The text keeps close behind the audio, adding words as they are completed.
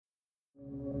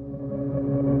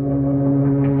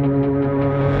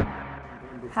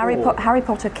Harry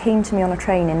Potter came to me on a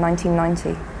train in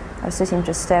 1990. I was sitting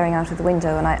just staring out of the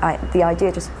window, and the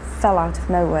idea just fell out of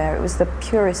nowhere. It was the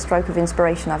purest stroke of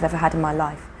inspiration I've ever had in my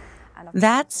life.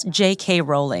 That's J.K.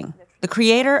 Rowling, the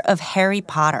creator of Harry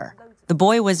Potter, the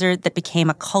boy wizard that became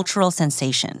a cultural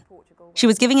sensation. She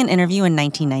was giving an interview in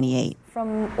 1998.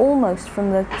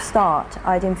 From the start,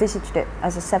 I'd envisaged it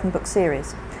as a 7-book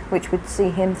series, which would see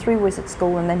him through wizard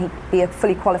school, and then he'd be a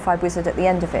fully qualified wizard at the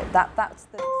end of it. That's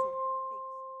the...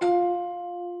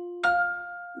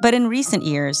 But in recent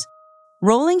years,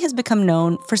 Rowling has become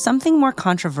known for something more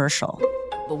controversial.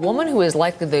 The woman who is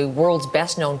likely the world's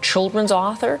best-known children's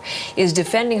author is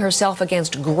defending herself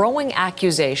against growing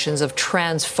accusations of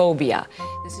transphobia.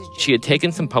 She had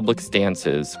taken some public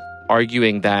stances,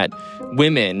 arguing that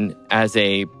women as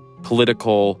a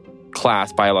political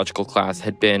class, biological class,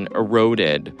 had been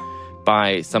eroded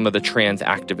by some of the trans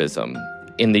activism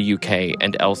in the UK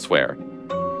and elsewhere.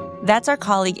 That's our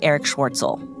colleague Eric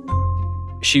Schwartzel.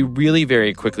 She really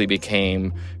very quickly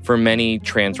became, for many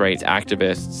trans rights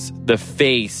activists, the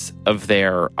face of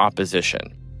their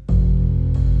opposition.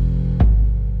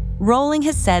 Rowling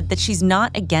has said that she's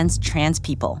not against trans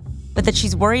people, but that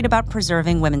she's worried about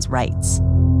preserving women's rights.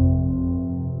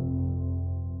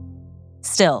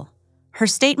 Still, her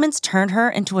statements turned her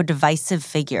into a divisive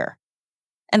figure.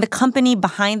 And the company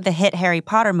behind the hit Harry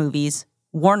Potter movies,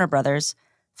 Warner Brothers,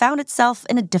 found itself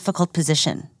in a difficult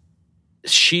position.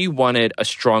 She wanted a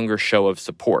stronger show of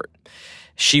support.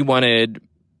 She wanted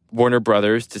Warner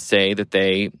Brothers to say that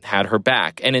they had her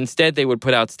back. And instead, they would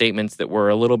put out statements that were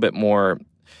a little bit more,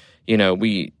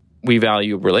 we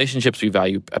value relationships, we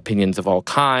value opinions of all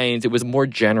kinds. It was more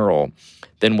general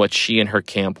than what she and her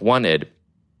camp wanted.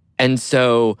 And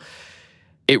so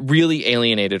it really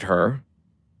alienated her.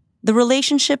 The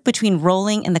relationship between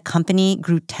Rowling and the company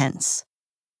grew tense.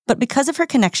 But because of her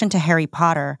connection to Harry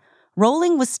Potter,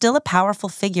 Rowling was still a powerful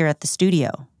figure at the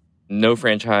studio. No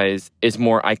franchise is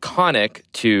more iconic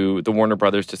to the Warner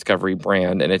Brothers Discovery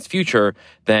brand and its future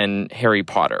than Harry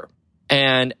Potter.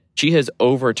 And she has,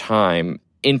 over time,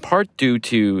 in part due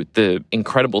to the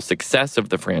incredible success of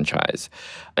the franchise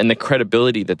and the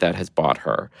credibility that has bought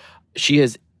her, she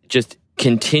has just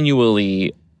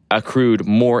continually accrued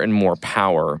more and more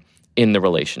power in the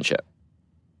relationship.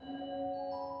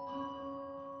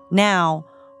 Now,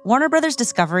 Warner Brothers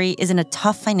Discovery is in a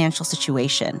tough financial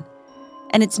situation,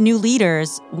 and its new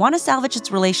leaders want to salvage its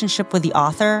relationship with the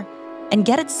author and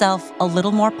get itself a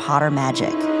little more Potter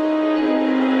magic.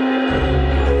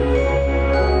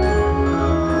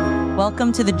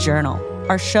 Welcome to The Journal,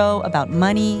 our show about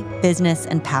money, business,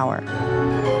 and power.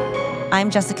 I'm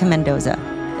Jessica Mendoza.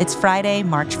 It's Friday,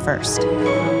 March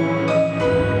 1st.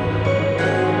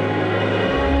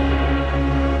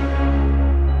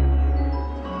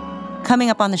 Coming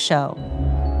up on the show,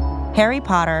 Harry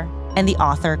Potter and the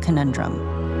author conundrum.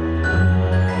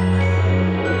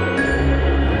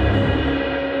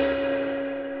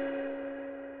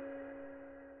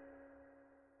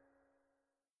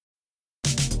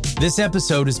 This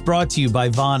episode is brought to you by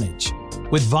Vonage.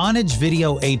 With Vonage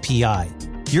Video API,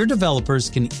 your developers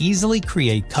can easily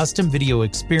create custom video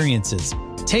experiences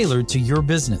tailored to your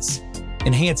business.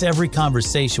 Enhance every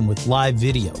conversation with live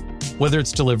video, whether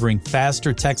it's delivering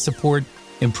faster tech support,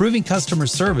 improving customer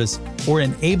service, or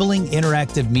enabling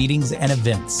interactive meetings and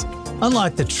events.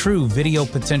 Unlock the true video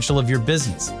potential of your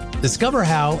business. Discover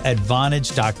how at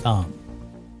Vonage.com.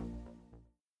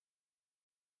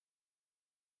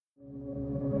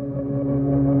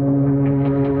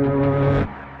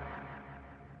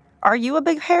 Are you a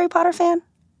big Harry Potter fan?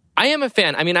 I am a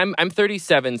fan. I mean, I'm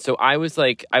 37, so I was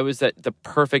at the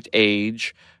perfect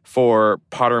age for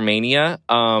Pottermania.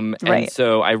 Right. And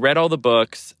so I read all the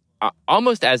books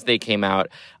almost as they came out.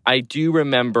 I do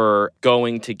remember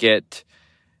going to get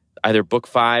either book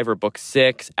 5 or book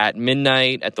 6 at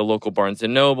midnight at the local Barnes &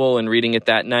 Noble and reading it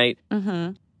that night.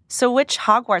 Mm-hmm. So which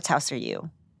Hogwarts house are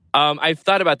you? I've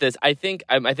thought about this. I think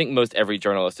most every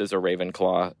journalist is a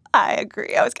Ravenclaw. I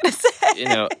agree. I was going to say.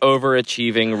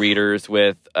 Overachieving readers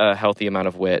with a healthy amount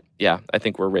of wit. Yeah, I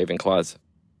think we're Ravenclaws.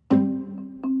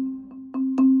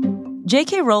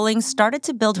 J.K. Rowling started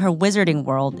to build her wizarding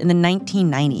world in the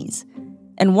 1990s,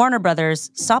 and Warner Brothers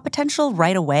saw potential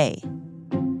right away.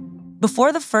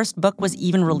 Before the first book was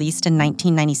even released in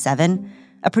 1997,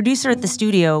 a producer at the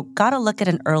studio got a look at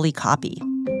an early copy.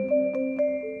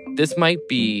 This might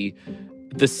be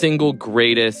the single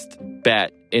greatest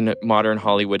bet in modern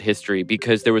Hollywood history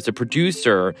because there was a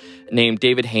producer named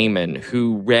David Heyman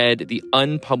who read the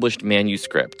unpublished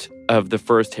manuscript of the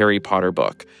first Harry Potter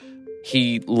book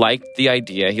He liked the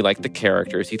idea, he liked the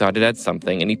characters, he thought it had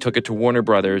something, and he took it to Warner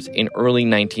Brothers in early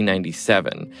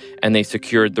 1997, and they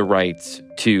secured the rights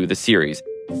to the series.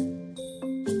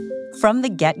 From the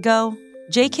get-go,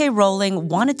 J.K. Rowling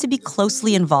wanted to be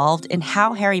closely involved in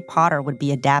how Harry Potter would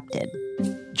be adapted.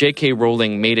 J.K.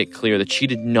 Rowling made it clear that she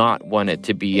did not want it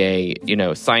to be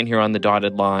a, sign here on the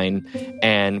dotted line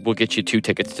and we'll get you 2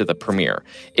 tickets to the premiere.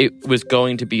 It was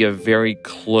going to be a very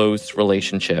close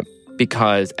relationship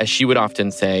because, as she would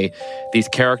often say, these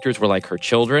characters were like her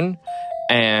children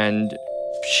and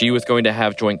she was going to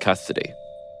have joint custody.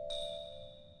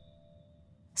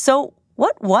 So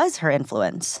what was her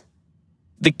influence?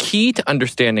 The key to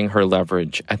understanding her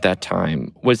leverage at that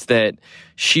time was that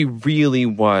she really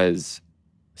was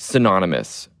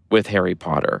synonymous with Harry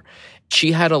Potter.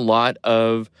 She had a lot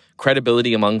of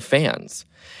credibility among fans.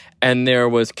 And there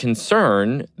was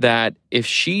concern that if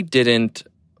she didn't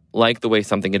like the way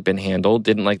something had been handled,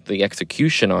 didn't like the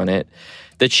execution on it,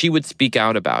 that she would speak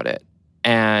out about it.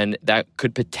 And that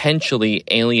could potentially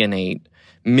alienate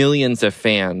millions of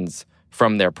fans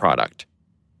from their product.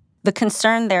 The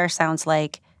concern there sounds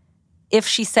like if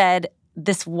she said,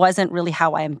 this wasn't really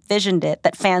how I envisioned it,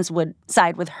 that fans would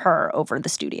side with her over the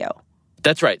studio.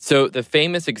 That's right. So the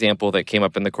famous example that came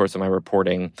up in the course of my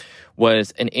reporting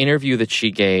was an interview that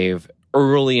she gave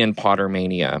early in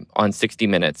Pottermania on 60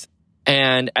 Minutes.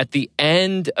 And at the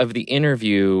end of the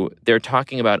interview, they're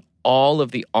talking about all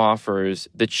of the offers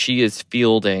that she is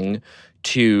fielding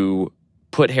to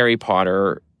put Harry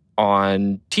Potter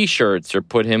on T-shirts or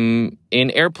put him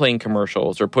in airplane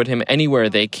commercials or put him anywhere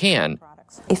they can.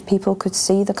 If people could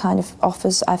see the kind of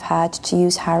offers I've had to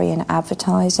use Harry in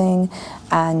advertising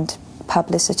and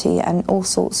publicity and all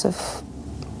sorts of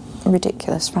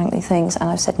ridiculous, frankly, things, and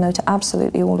I've said no to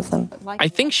absolutely all of them. I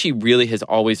think she really has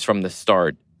always from the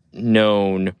start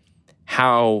known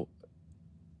how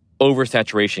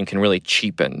oversaturation can really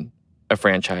cheapen a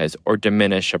franchise or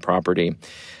diminish a property.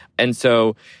 And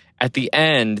so at the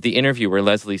end, the interviewer,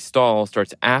 Leslie Stahl,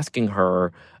 starts asking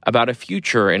her about a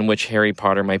future in which Harry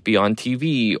Potter might be on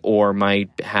TV or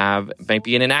might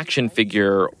be in an action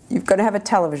figure. You've got to have a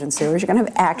television series. You're going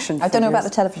to have action figures. I don't know about the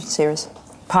television series.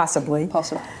 Possibly.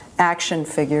 Action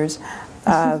figures.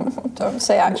 Don't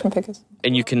say action figures.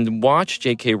 And you can watch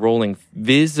J.K. Rowling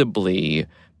visibly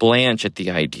blanch at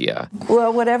the idea.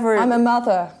 Well, whatever. I'm a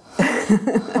mother.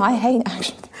 I hate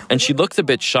action figures. And she looks a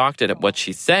bit shocked at what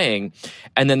she's saying.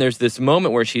 And then there's this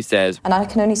moment where she says... And I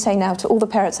can only say now to all the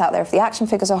parents out there, if the action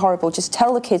figures are horrible, just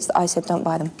tell the kids that I said don't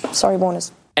buy them. Sorry,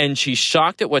 Warners. And she's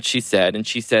shocked at what she said, and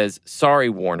she says, sorry,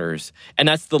 Warners. And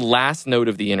that's the last note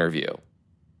of the interview.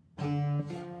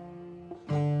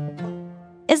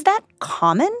 Is that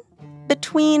common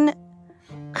between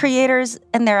creators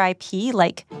and their IP?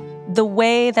 Like, the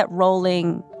way that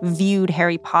Rowling viewed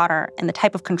Harry Potter and the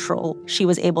type of control she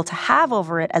was able to have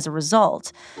over it as a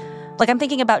result. Like, I'm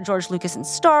thinking about George Lucas and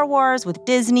Star Wars with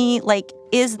Disney. Like,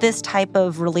 is this type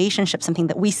of relationship something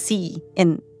that we see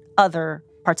in other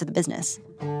parts of the business?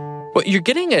 Well, you're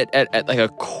getting at like a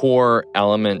core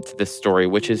element to this story,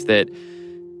 which is that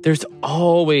there's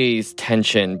always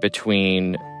tension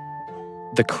between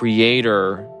the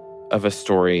creator of a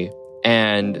story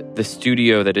and the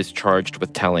studio that is charged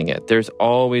with telling it. There's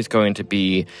always going to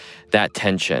be that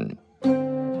tension.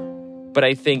 But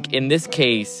I think in this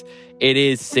case, it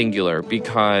is singular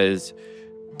because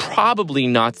probably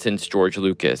not since George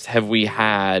Lucas have we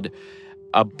had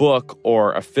a book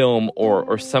or a film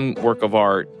or some work of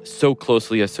art so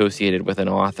closely associated with an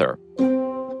author.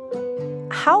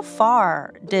 How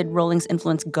far did Rowling's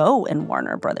influence go in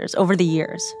Warner Brothers over the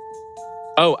years?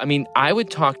 Oh, I mean, I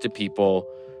would talk to people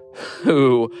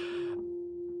who,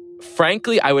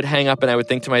 frankly, I would hang up and I would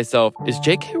think to myself, is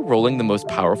J.K. Rowling the most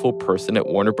powerful person at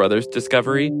Warner Brothers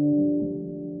Discovery?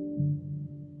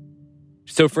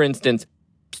 So, for instance,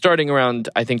 starting around,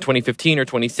 I think, 2015 or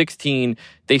 2016,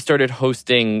 they started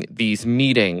hosting these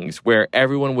meetings where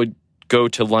everyone would go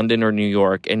to London or New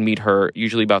York and meet her,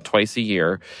 usually about twice a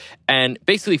year, and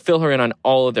basically fill her in on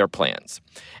all of their plans.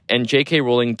 And J.K.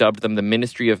 Rowling dubbed them the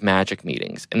Ministry of Magic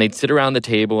meetings. And they'd sit around the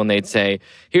table and they'd say,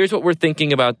 here's what we're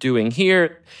thinking about doing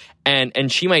here.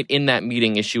 And she might, in that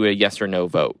meeting, issue a yes or no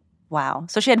vote. Wow.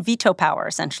 So she had veto power,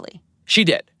 essentially. She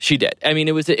did. I mean,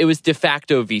 it was de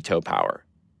facto veto power.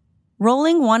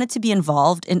 Rowling wanted to be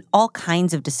involved in all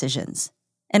kinds of decisions.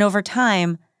 And over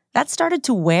time, that started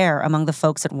to wear among the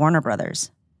folks at Warner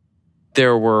Brothers.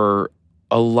 There were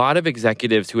a lot of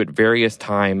executives who at various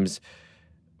times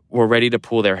were ready to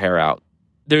pull their hair out.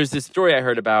 There's this story I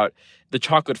heard about the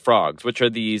chocolate frogs, which are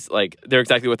these, like, they're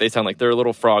exactly what they sound like. They're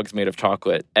little frogs made of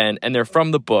chocolate, and they're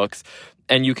from the books.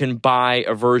 and you can buy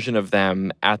a version of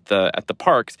them at the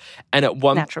parks. And at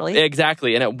one Naturally.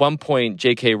 Exactly. And at one point,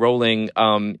 J.K. Rowling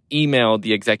emailed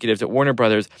the executives at Warner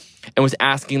Brothers and was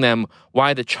asking them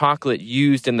why the chocolate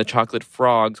used in the chocolate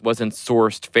frogs wasn't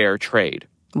sourced fair trade.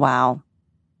 Wow.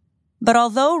 But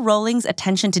although Rowling's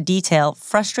attention to detail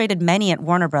frustrated many at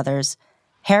Warner Brothers,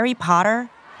 Harry Potter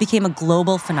became a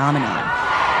global phenomenon.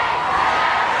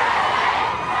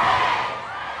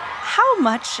 How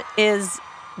much is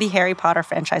the Harry Potter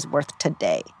franchise worth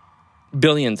today?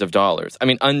 Billions of dollars. I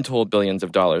mean, untold billions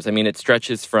of dollars. I mean, it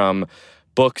stretches from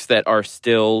books that are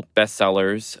still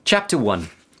bestsellers. Chapter 1.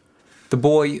 The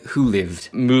Boy Who Lived.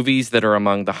 Movies that are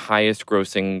among the highest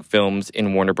grossing films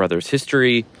in Warner Brothers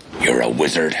history. You're a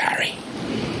wizard, Harry.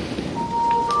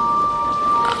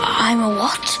 I'm a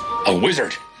what? A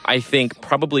wizard. I think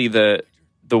probably the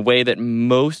way that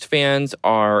most fans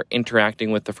are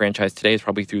interacting with the franchise today is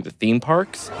probably through the theme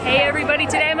parks. Hey everybody,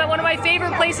 today I'm at one of my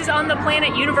favorite places on the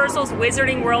planet, Universal's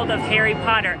Wizarding World of Harry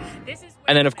Potter.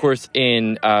 And then, of course,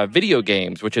 in video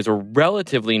games, which is a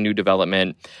relatively new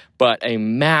development, but a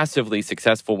massively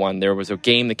successful one. There was a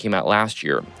game that came out last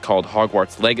year called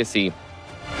Hogwarts Legacy.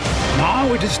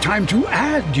 Now it is time to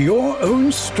add your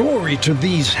own story to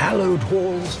these hallowed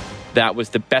halls. That was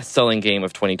the best-selling game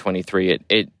of 2023.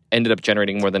 It ended up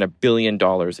generating more than $1 billion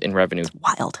in revenue.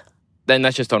 Wild. Then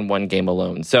that's just on one game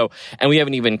alone. And we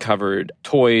haven't even covered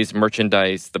toys,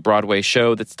 merchandise, the Broadway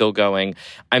show that's still going.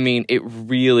 I mean, it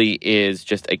really is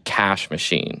just a cash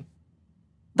machine.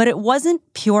 But it wasn't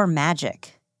pure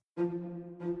magic.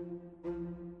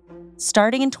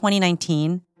 Starting in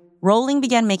 2019, Rowling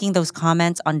began making those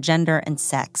comments on gender and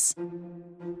sex.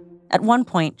 At one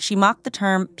point, she mocked the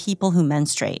term people who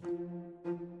menstruate.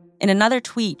 In another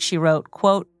tweet, she wrote,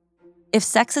 quote, "If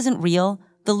sex isn't real,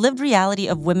 the lived reality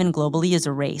of women globally is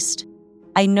erased.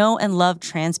 I know and love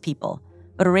trans people,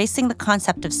 but erasing the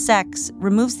concept of sex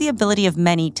removes the ability of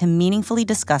many to meaningfully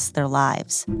discuss their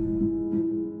lives."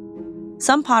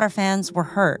 Some Potter fans were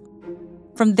hurt.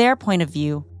 From their point of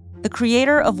view, the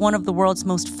creator of one of the world's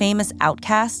most famous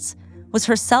outcasts was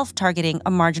herself targeting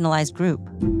a marginalized group.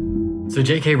 So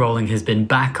J.K. Rowling has been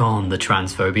back on the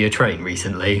transphobia train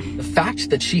recently. The fact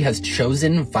that she has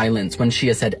chosen violence when she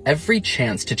has had every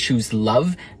chance to choose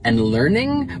love and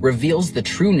learning reveals the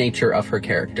true nature of her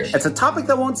character. It's a topic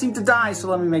that won't seem to die, so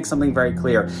let me make something very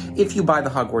clear. If you buy the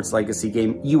Hogwarts Legacy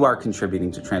game, you are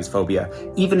contributing to transphobia,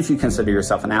 even if you consider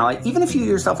yourself an ally, even if you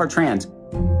yourself are trans.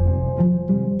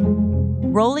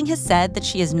 Rowling has said that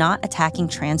she is not attacking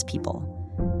trans people.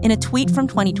 In a tweet from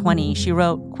 2020, she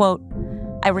wrote, quote,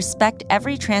 "I respect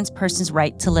every trans person's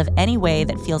right to live any way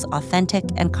that feels authentic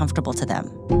and comfortable to them."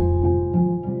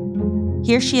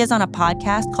 Here she is on a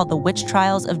podcast called The Witch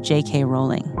Trials of J.K.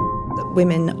 Rowling.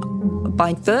 Women,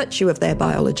 by virtue of their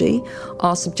biology,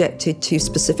 are subjected to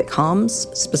specific harms,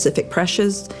 specific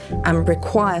pressures, and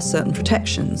require certain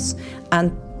protections.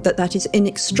 And that is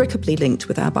inextricably linked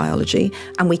with our biology,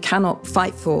 and we cannot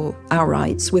fight for our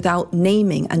rights without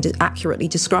naming and accurately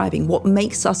describing what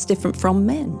makes us different from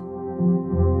men.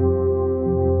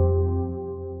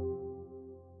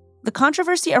 The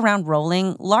controversy around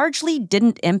Rowling largely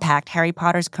didn't impact Harry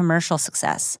Potter's commercial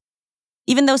success.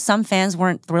 Even though some fans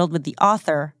weren't thrilled with the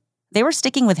author, they were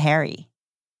sticking with Harry.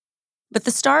 But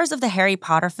the stars of the Harry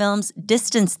Potter films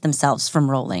distanced themselves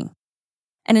from Rowling.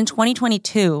 And in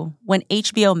 2022, when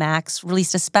HBO Max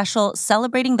released a special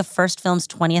celebrating the first film's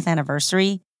 20th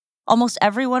anniversary, almost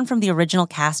everyone from the original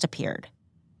cast appeared.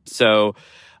 So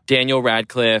Daniel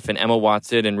Radcliffe and Emma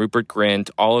Watson and Rupert Grint,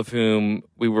 all of whom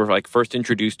we were first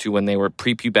introduced to when they were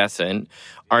prepubescent,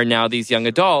 are now these young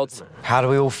adults. How do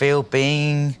we all feel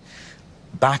being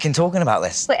back and talking about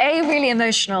this? Well, really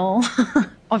emotional,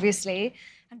 obviously.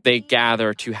 They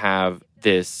gather to have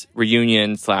this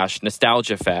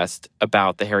reunion/nostalgia fest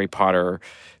about the Harry Potter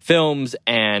films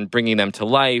and bringing them to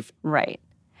life. Right.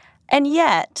 And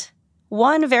yet,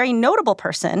 one very notable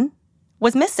person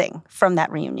was missing from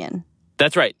that reunion.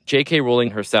 That's right. J.K.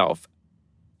 Rowling herself.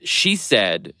 She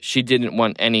said she didn't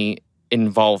want any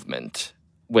involvement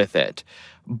with it.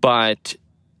 But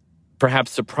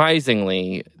perhaps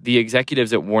surprisingly, the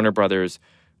executives at Warner Brothers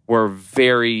were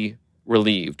very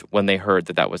relieved when they heard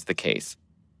that that was the case.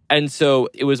 And so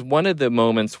it was one of the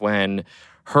moments when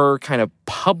her kind of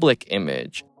public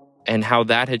image and how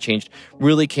that had changed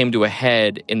really came to a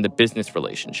head in the business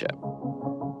relationship.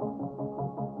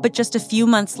 But just a few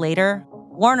months later,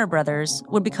 Warner Brothers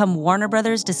would become Warner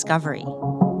Brothers Discovery.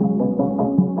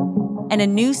 And a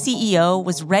new CEO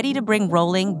was ready to bring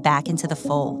Rowling back into the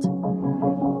fold.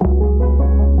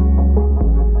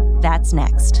 That's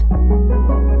next.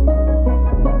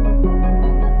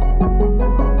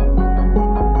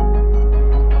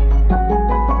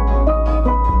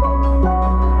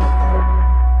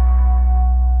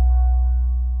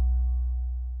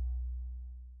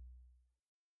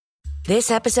 This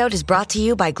episode is brought to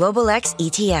you by Global X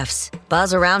ETFs.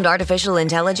 Buzz around artificial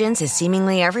intelligence is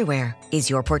seemingly everywhere. Is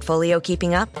your portfolio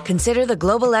keeping up? Consider the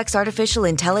Global X Artificial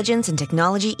Intelligence and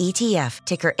Technology ETF,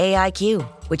 ticker AIQ,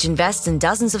 which invests in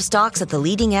dozens of stocks at the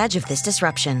leading edge of this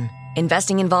disruption.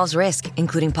 Investing involves risk,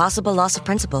 including possible loss of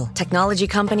principal. Technology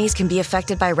companies can be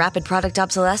affected by rapid product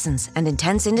obsolescence and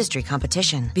intense industry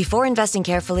competition. Before investing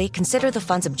carefully, consider the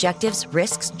fund's objectives,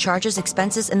 risks, charges,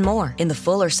 expenses, and more in the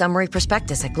full or summary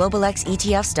prospectus at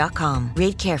globalxetfs.com.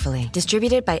 Read carefully.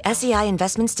 Distributed by SEI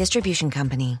Investments Distribution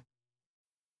Company.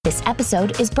 This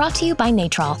episode is brought to you by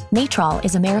Natrol. Natrol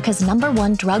is America's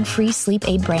 #1 drug-free sleep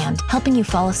aid brand, helping you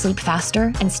fall asleep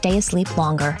faster and stay asleep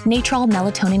longer. Natrol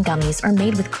melatonin gummies are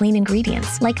made with clean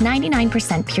ingredients, like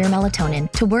 99% pure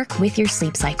melatonin, to work with your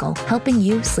sleep cycle, helping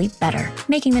you sleep better,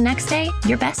 making the next day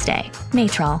your best day.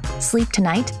 Natrol. Sleep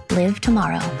tonight, live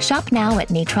tomorrow. Shop now at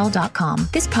natrol.com.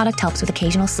 This product helps with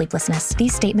occasional sleeplessness.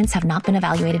 These statements have not been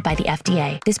evaluated by the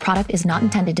FDA. This product is not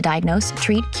intended to diagnose,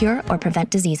 treat, cure, or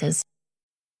prevent diseases.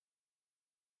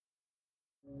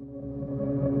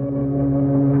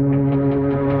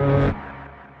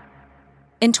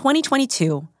 In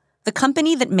 2022, the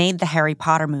company that made the Harry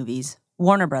Potter movies,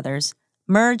 Warner Brothers,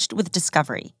 merged with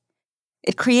Discovery.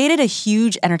 It created a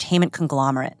huge entertainment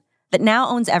conglomerate that now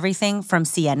owns everything from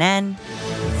CNN.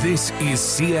 This is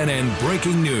CNN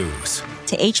Breaking News.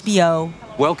 To HBO.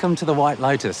 Welcome to the White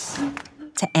Lotus.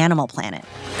 To Animal Planet.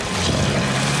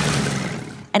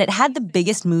 And it had the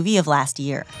biggest movie of last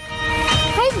year.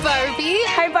 Hi, Barbie.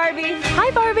 Hi, Barbie.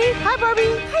 Hi, Barbie. Hi,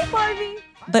 Barbie. Hi, Barbie.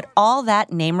 But all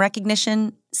that name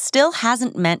recognition still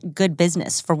hasn't meant good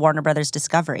business for Warner Brothers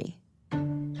Discovery.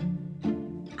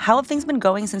 How have things been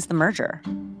going since the merger?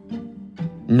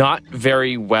 Not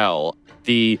very well.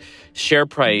 The share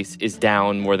price is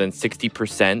down more than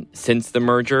 60% since the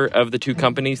merger of the two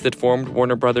companies that formed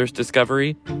Warner Brothers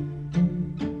Discovery.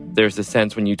 There's a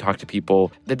sense when you talk to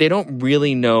people that they don't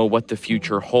really know what the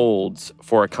future holds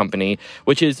for a company,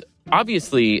 which is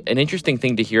obviously an interesting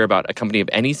thing to hear about a company of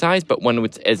any size, but when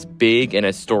it's as big and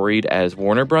as storied as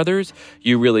Warner Brothers,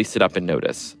 you really sit up and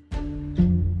notice.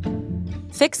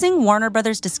 Fixing Warner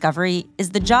Brothers Discovery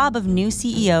is the job of new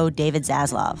CEO David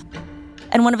Zaslav.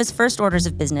 And one of his first orders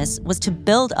of business was to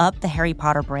build up the Harry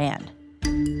Potter brand.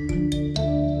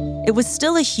 It was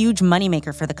still a huge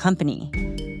moneymaker for the company.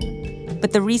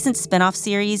 But the recent spin-off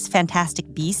series,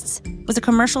 Fantastic Beasts, was a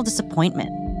commercial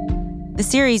disappointment. The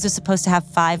series was supposed to have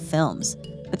 5 films,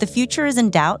 but the future is in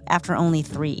doubt after only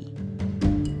 3.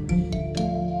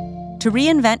 To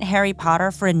reinvent Harry Potter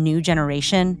for a new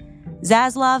generation,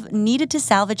 Zaslav needed to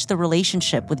salvage the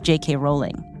relationship with J.K.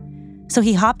 Rowling. So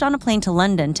he hopped on a plane to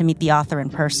London to meet the author in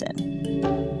person.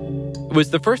 It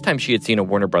was the first time she had seen a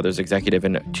Warner Brothers executive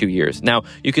in 2 years. Now,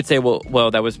 you could say, well,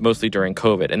 that was mostly during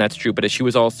COVID, and that's true, but she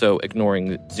was also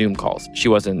ignoring Zoom calls. She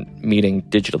wasn't meeting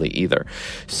digitally either.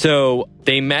 So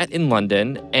they met in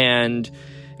London, and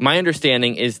my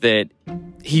understanding is that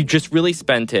he just really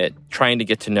spent it trying to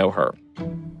get to know her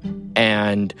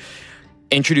and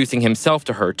introducing himself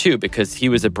to her, too, because he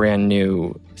was a brand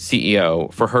new CEO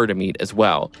for her to meet as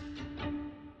well.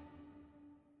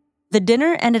 The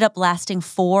dinner ended up lasting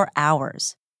 4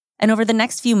 hours, and over the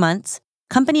next few months,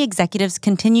 company executives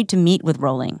continued to meet with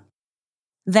Rowling.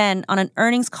 Then, on an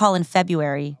earnings call in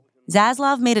February,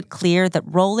 Zaslav made it clear that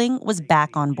Rowling was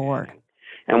back on board.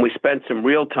 And we spent some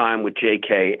real time with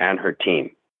JK and her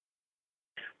team.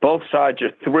 Both sides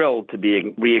are thrilled to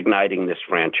be reigniting this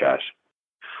franchise.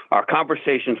 Our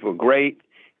conversations were great,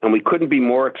 and we couldn't be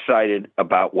more excited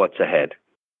about what's ahead.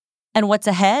 And what's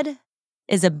ahead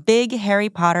is a big Harry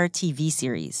Potter TV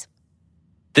series.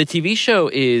 The TV show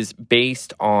is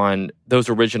based on those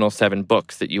original 7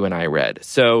 books that you and I read.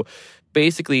 So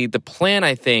basically, the plan,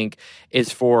 I think,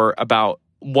 is for about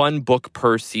 1 book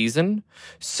per season.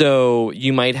 So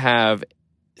you might have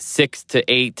 6 to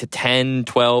 8 to 10,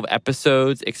 12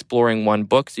 episodes exploring 1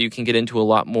 book, so you can get into a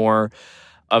lot more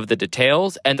of the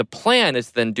details. And the plan is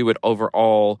to then do it over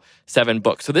all 7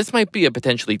 books. So this might be a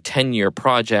potentially 10-year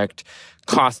project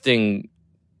costing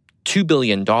 $2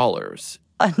 billion.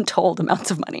 Untold amounts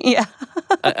of money, yeah.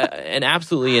 An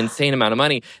absolutely insane amount of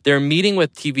money. They're meeting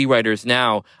with TV writers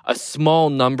now, a small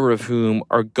number of whom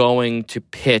are going to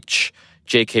pitch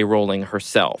J.K. Rowling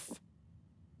herself.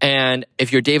 And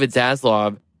if you're David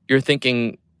Zaslav, you're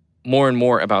thinking more and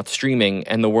more about streaming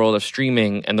and the world of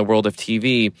streaming and the world of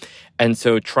TV. And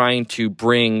so trying to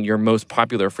bring your most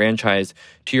popular franchise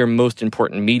to your most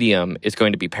important medium is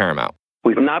going to be paramount.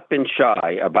 We've not been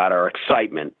shy about our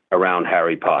excitement around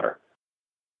Harry Potter.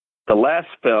 The last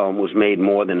film was made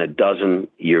more than a dozen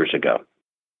years ago.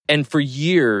 And for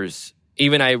years,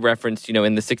 Even I referenced,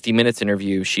 in the 60 Minutes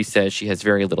interview, she says she has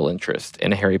very little interest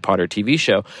in a Harry Potter TV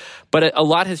show. But a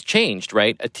lot has changed,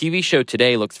 right? A TV show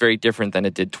today looks very different than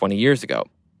it did 20 years ago.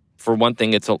 For one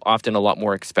thing, it's often a lot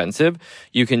more expensive.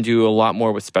 You can do a lot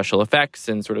more with special effects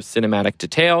and sort of cinematic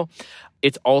detail.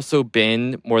 It's also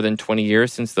been more than 20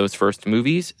 years since those first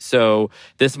movies. So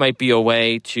this might be a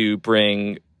way to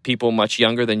bring people much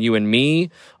younger than you and me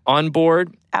on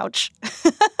board. Ouch.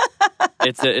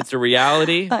 It's a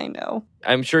reality. I know.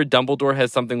 I'm sure Dumbledore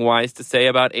has something wise to say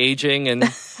about aging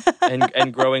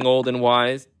and growing old and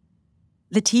wise.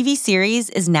 The TV series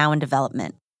is now in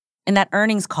development. In that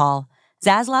earnings call,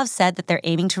 Zaslav said that they're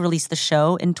aiming to release the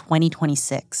show in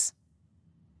 2026.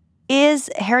 Is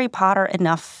Harry Potter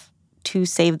enough to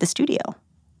save the studio?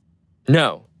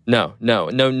 No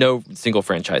single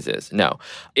franchise is. No.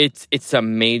 It's a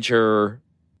major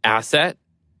asset,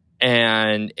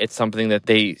 and it's something that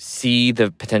they see the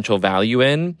potential value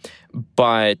in.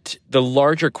 But the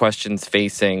larger questions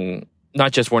facing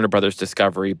not just Warner Brothers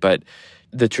Discovery, but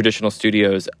the traditional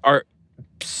studios are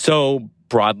so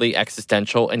broadly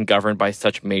existential and governed by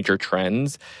such major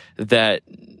trends that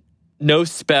no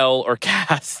spell or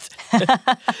cast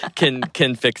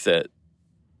can fix it.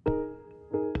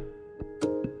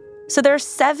 So there are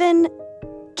 7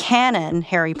 canon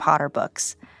Harry Potter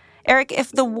books. Eric,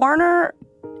 if the Warner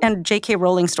and J.K.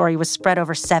 Rowling story was spread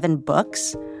over 7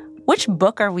 books, which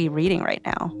book are we reading right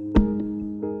now?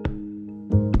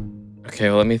 Okay,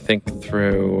 well, let me think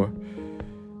through.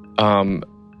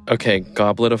 Okay,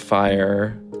 Goblet of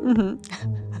Fire. Mm-hmm.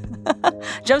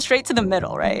 Jump straight to the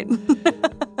middle, right?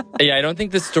 Yeah, I don't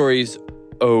think the story's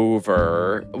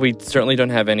over. We certainly don't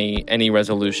have any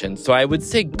resolution. So I would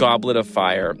say Goblet of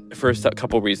Fire for a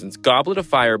couple reasons. Goblet of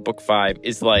Fire, book 5,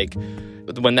 is like,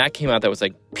 when that came out, that was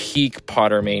like peak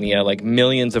Pottermania, like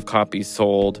millions of copies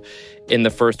sold in the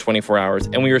first 24 hours.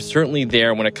 And we are certainly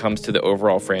there when it comes to the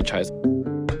overall franchise.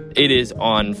 It is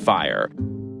on fire.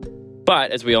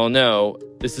 But as we all know,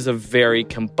 this is a very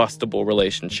combustible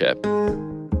relationship.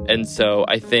 And so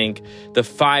I think the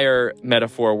fire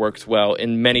metaphor works well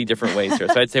in many different ways here.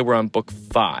 So I'd say we're on book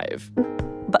 5.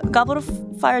 But Goblet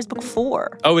of Fire is book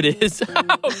 4. Oh, it is?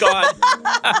 Oh, God.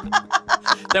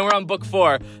 Then we're on book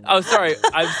 4. Oh, sorry.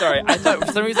 I'm sorry.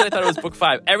 For some reason, I thought it was book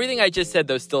 5. Everything I just said,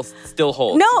 though, still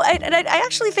holds. No, I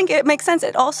actually think it makes sense.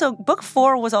 It also, book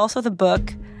 4 was also the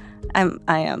book.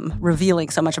 I am revealing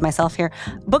so much of myself here.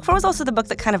 Book 4 was also the book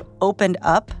that kind of opened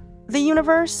up the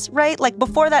universe, right? Like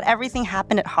before that, everything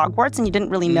happened at Hogwarts and you didn't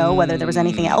really know whether there was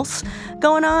anything else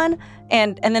going on.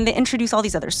 And then they introduce all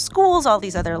these other schools, all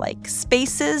these other like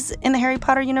spaces in the Harry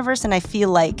Potter universe. And I feel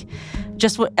like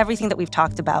just everything that we've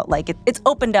talked about, like it's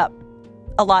opened up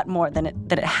a lot more than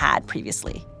it had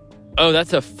previously. Oh,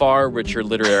 that's a far richer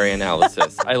literary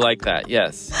analysis. I like that,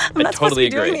 yes. I'm not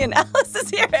totally supposed to be doing the analysis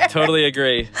here. Totally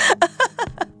agree.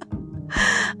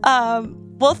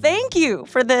 Well, thank you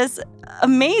for this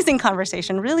amazing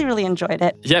conversation. Really, really enjoyed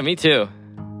it. Yeah, me too.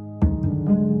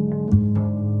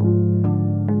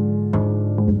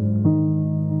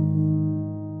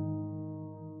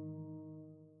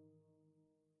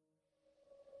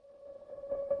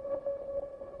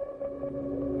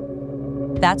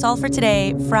 That's all for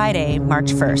today, Friday,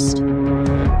 March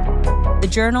 1st. The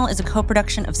Journal is a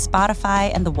co-production of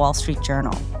Spotify and The Wall Street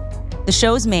Journal. The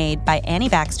show is made by Annie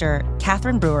Baxter,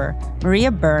 Catherine Brewer, Maria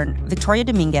Byrne, Victoria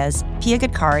Dominguez, Pia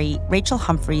Gadkari, Rachel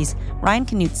Humphreys, Ryan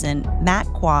Knutson, Matt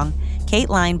Kwong, Kate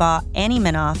Linebaugh, Annie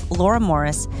Minoff, Laura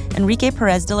Morris, Enrique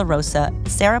Perez de la Rosa,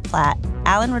 Sarah Platt,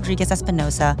 Alan Rodriguez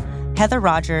Espinosa, Heather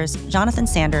Rogers, Jonathan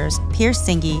Sanders, Pierce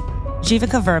Singhi,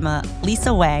 Jivika Verma,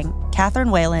 Lisa Wang,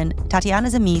 Catherine Whalen, Tatiana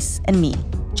Zamis, and me,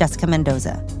 Jessica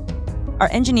Mendoza. Our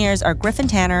engineers are Griffin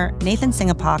Tanner, Nathan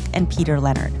Singapok, and Peter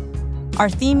Leonard. Our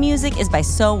theme music is by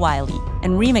So Wiley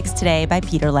and remixed today by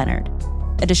Peter Leonard.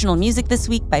 Additional music this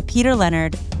week by Peter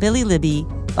Leonard, Billy Libby,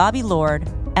 Bobby Lord,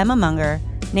 Emma Munger,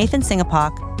 Nathan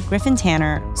Singapok, Griffin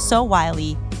Tanner, So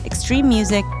Wiley, Extreme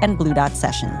Music, and Blue Dot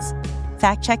Sessions.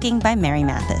 Fact-checking by Mary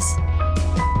Mathis.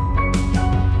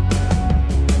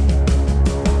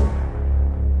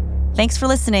 Thanks for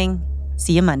listening.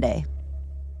 See you Monday.